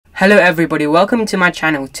Hello everybody, welcome to my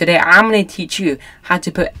channel. Today I'm going to teach you how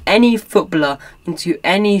to put any footballer into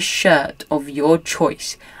any shirt of your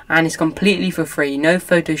choice, and it's completely for free, no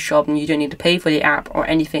Photoshop, and you don't need to pay for the app or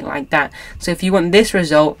anything like that. So if you want this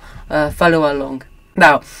result, follow along.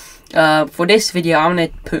 Now for this video I'm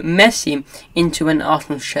going to put Messi into an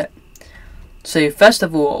Arsenal shirt. So first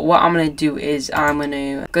of all, what I'm going to do is I'm going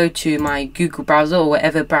to go to my Google browser or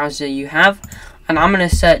whatever browser you have, and I'm going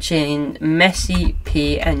to search in Messi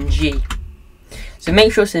PNG. So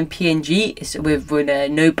make sure it's in PNG, it's with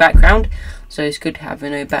no background, so it's good to have a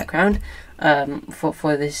no background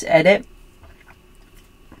for this edit.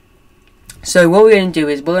 So what we're going to do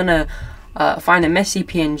is we're going to find a Messi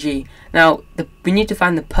PNG. Now we need to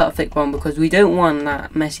find the perfect one, because we don't want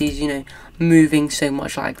that Messi's moving so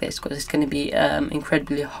much like this, because it's going to be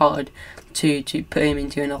incredibly hard to put him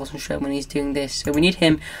into an Arsenal shirt when he's doing this. So we need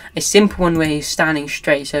him a simple one where he's standing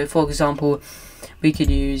straight. So for example, we could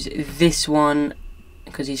use this one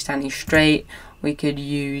because he's standing straight. We could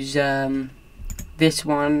use this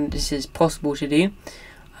one. This is possible to do,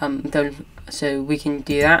 so we can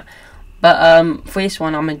do that. But for this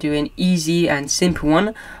one I'm going to do an easy and simple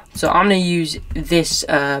one. So I'm going to use this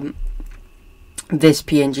this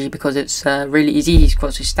PNG because it's really easy. He's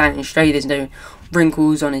standing straight, there's no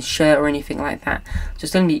wrinkles on his shirt or anything like that, so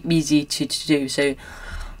it's going to be easy to do. So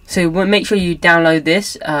make sure you download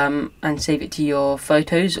this and save it to your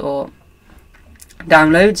photos or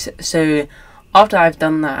downloads. So after I've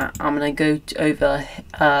done that, I'm going to go over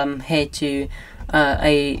here to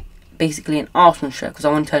basically an Arsenal shirt, because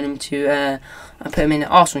I want to turn him to put him in an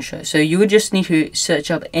Arsenal shirt. So you would just need to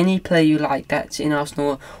search up any player you like that's in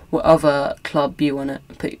Arsenal, what other club you want to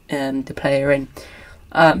put the player in.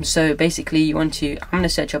 So basically you want to, I'm going to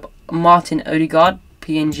search up Martin Odegaard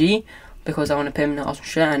PNG, because I want to put him in an Arsenal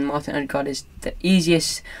shirt, and Martin Odegaard is the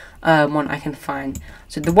easiest one I can find.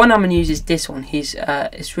 So the one I'm going to use is this one.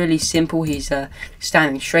 It's really simple. He's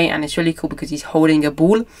standing straight, and it's really cool because he's holding a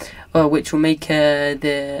ball, which will make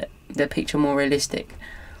the picture more realistic.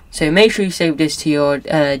 So make sure you save this to your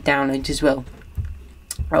downloads as well,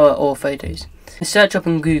 or photos. Search up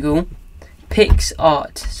on Google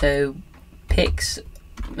PicsArt. So PicsArt.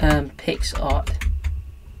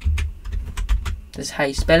 That's how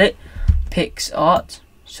you spell it, PicsArt.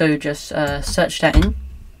 So just search that in,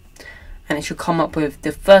 and it should come up with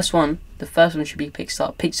the first one. The first one should be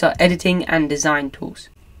PicsArt editing and design tools,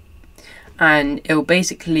 and it will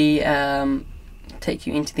basically take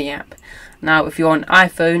you into the app. Now if you're on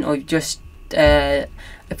iPhone, or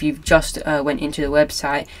if you've just went into the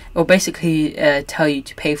website, it will basically tell you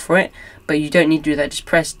to pay for it, but you don't need to do that. Just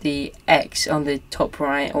press the X on the top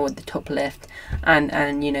right or the top left, and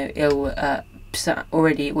it'll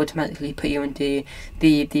already automatically put you into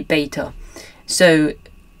the beta. So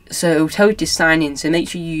it'll tell you to sign in, so make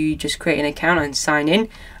sure you just create an account and sign in.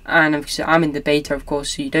 And so I'm in the beta, of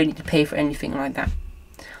course, so you don't need to pay for anything like that.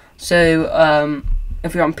 So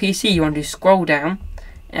if you're on PC, you want to scroll down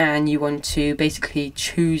and you want to basically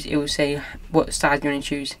choose, it will say what size you want to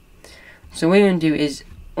choose. So what you're going to do is,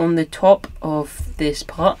 on the top of this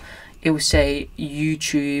part, it will say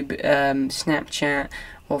YouTube, Snapchat,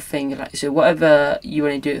 or thing like, so whatever you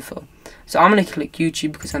want to do it for. So I'm going to click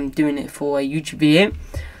YouTube because I'm doing it for a YouTube video.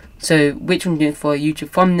 So which one I'm doing for a YouTube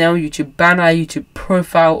thumbnail, YouTube banner, YouTube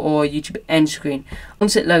profile, or YouTube end screen.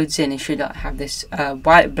 Once it loads in, it should have this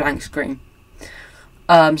white blank screen.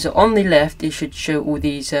 So on the left, it should show all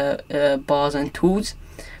these bars and tools.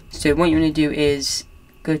 So what you want to do is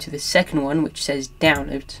go to the second one, which says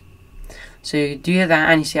download. So you do that,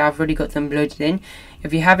 and you see I've already got them loaded in.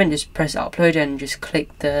 If you haven't, just press upload and just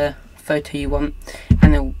click the photo you want,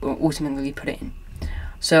 and it will automatically put it in.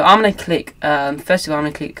 So I'm going to click, first of all I'm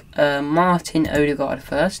going to click Martin Odegaard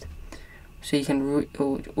first, so you can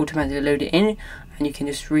automatically load it in, and you can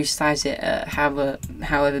just resize it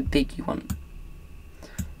however big you want.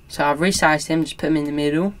 So I've resized him, just put him in the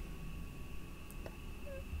middle.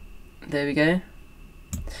 There we go.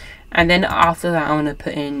 And then after that I'm going to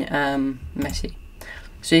put in Messi.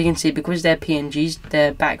 So you can see, because they're PNGs,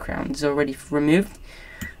 their background is already removed.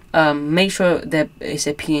 Make sure that it's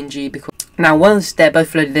a PNG, because now once they're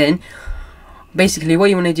both loaded in, basically what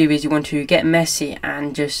you want to do is you want to get Messi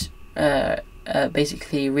and just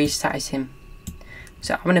basically resize him.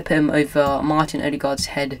 So I'm going to put him over Martin Odegaard's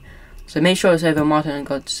head. So make sure it's over Martin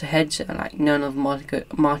Odegaard's head, so like none of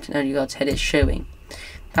Martin Odegaard's head is showing.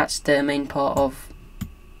 That's the main part of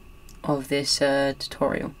this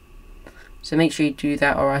tutorial. So make sure you do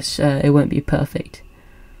that, or else it won't be perfect.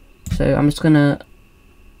 So I'm just gonna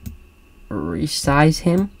resize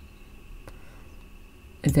him.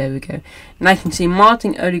 There we go. Now you can see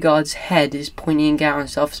Martin Odegaard's head is pointing out and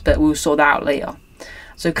stuff, but we'll sort that out later.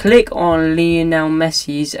 So click on Lionel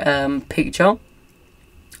Messi's picture,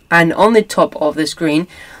 and on the top of the screen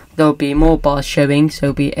there'll be more bars showing. So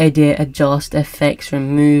it'll be edit, adjust, effects,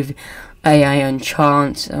 remove, AI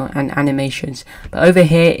enchant, and animations. But over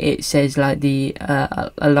here it says like the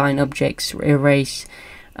align objects, erase,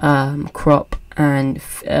 crop, and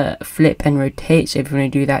flip and rotate. So if you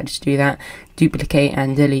want to do that, just do that. Duplicate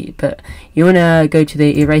and delete. But you want to go to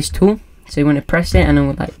the erase tool, so you want to press it and it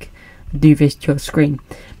will like do this to your screen.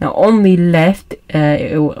 Now on the left,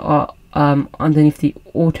 it will, underneath the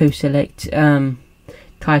auto select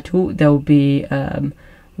title, there will be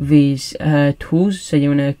these tools. So you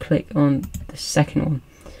want to click on the second one.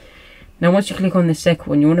 Now once you click on the second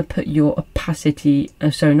one, you want to put your opacity,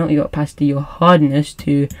 sorry, not your opacity, your hardness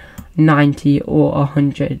to 90 or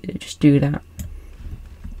 100. Just do that.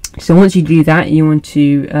 So once you do that, you want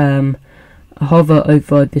to hover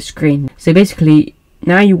over the screen. So basically,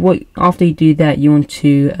 now after you do that, you want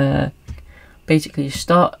to basically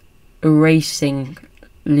start erasing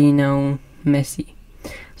Lionel Messi.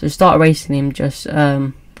 So start erasing him. Just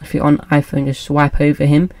if you're on iPhone, just swipe over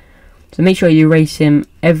him. So make sure you erase him,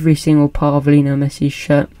 every single part of Lionel Messi's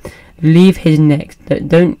shirt. Leave his neck.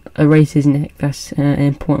 Don't erase his neck. That's an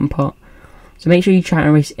important part. So make sure you try and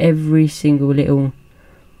erase every single little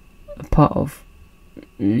part of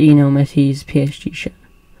Lionel Messi's PSG shirt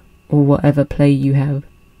or whatever play you have.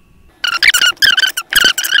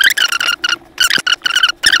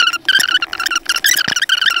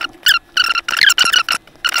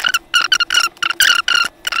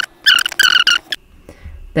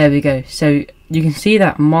 There we go. So you can see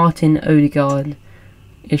that Martin Odegaard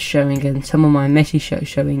is showing and some of my Messi shirts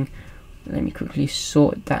showing. Let me quickly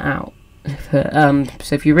sort that out.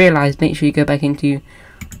 So if you realise, make sure you go back into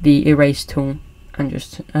the erase tool and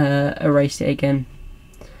just erase it again.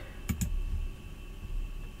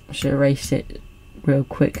 I should erase it real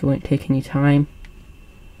quick, it won't take any time.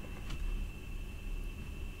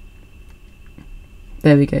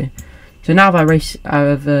 There we go. So now I've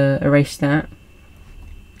erased that,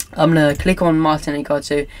 I'm gonna click on Martin Odegaard.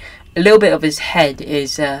 So a little bit of his head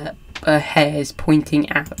is hair is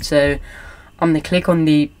pointing out. So I'm gonna click on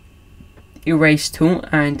the erase tool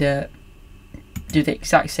and do the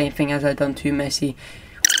exact same thing as I've done to Messi.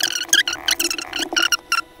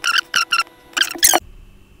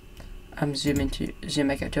 I'm zoom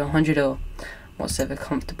back up to 100 or whatever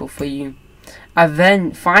comfortable for you. And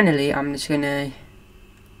then finally I'm just gonna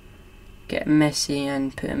get Messi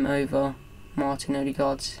and put him over Martin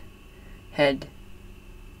Odegaard's head.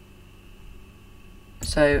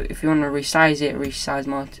 So if you want to resize it, resize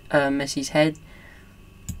Messi's head,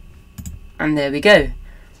 and there we go.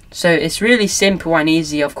 So it's really simple and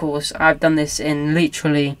easy. Of course, I've done this in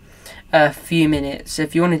literally a few minutes. So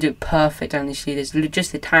if you want to do it perfect, honestly, there's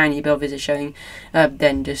just a tiny bit of it showing,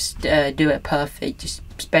 then just do it perfect. Just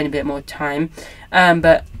spend a bit more time,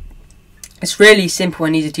 but it's really simple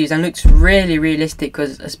and easy to use and looks really realistic,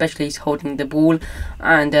 because especially he's holding the ball,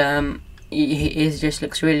 and it just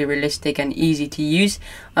looks really realistic and easy to use.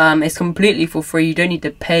 It's completely for free. You don't need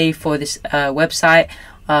to pay for this website.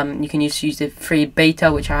 You can just use the free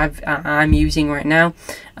beta, which I'm using right now.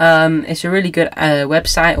 It's a really good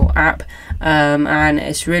website or app, and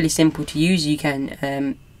it's really simple to use. You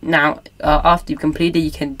can now after you've completed it,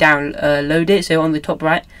 you can download it. So on the top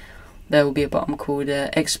right there will be a button called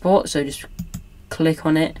export, so just click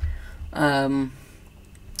on it, and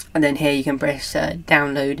then here you can press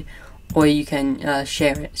download, or you can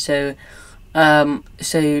share it. So I'm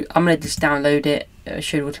gonna just download it. It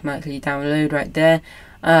should automatically download right there.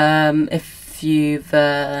 If you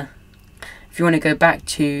want to go back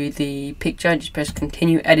to the picture, just press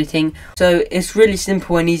continue editing. So it's really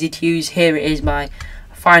simple and easy to use. Here it is, my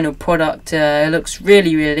final product. It looks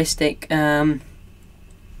really realistic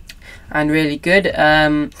and really good.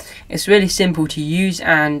 It's really simple to use,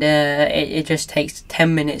 and it just takes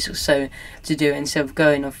 10 minutes or so to do it, instead of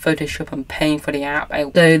going on Photoshop and paying for the app.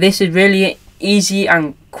 So this is really easy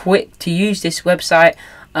and quick to use, this website.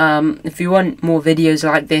 If you want more videos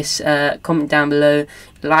like this, comment down below,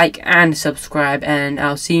 like and subscribe, and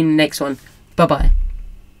I'll see you in the next one. Bye bye.